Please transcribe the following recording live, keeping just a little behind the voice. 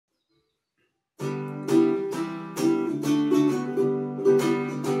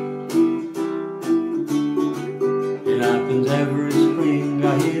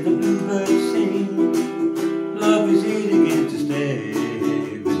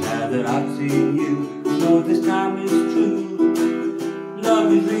that I've seen you, know this time is true.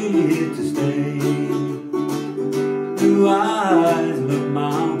 Love is really here to stay. Blue eyes look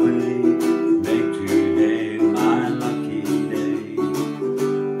my way, make today my lucky day.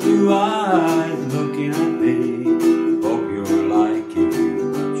 Blue eyes looking at me, hope you're liking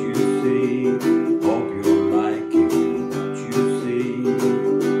what you see. Hope you're liking what you see.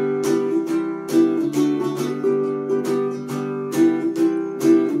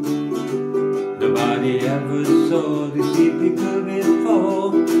 Nobody ever saw this deeply blue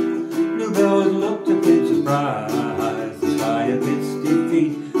before. Bluebells looked a bit surprised. The sky amidst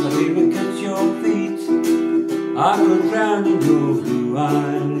defeat, I think it catch your feet. I could drown in your blue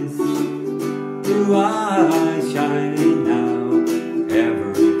eyes. Blue eyes shining now,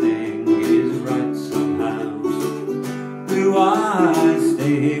 everything is right somehow. Blue eyes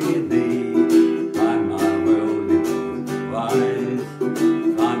stay here with me, find my world in your blue eyes.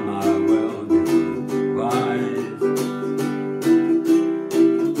 Find my world in your blue eyes.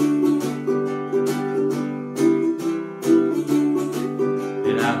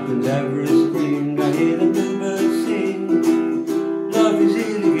 It happens every spring, I hear the bluebirds sing. Love is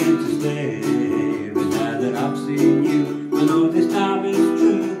here again to stay, but now that I've seen you, I know this time is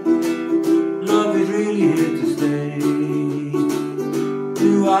true. Love is really here to stay.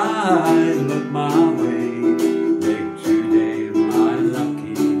 Blue eyes look my way, make today my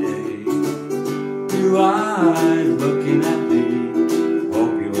lucky day. Blue eyes looking at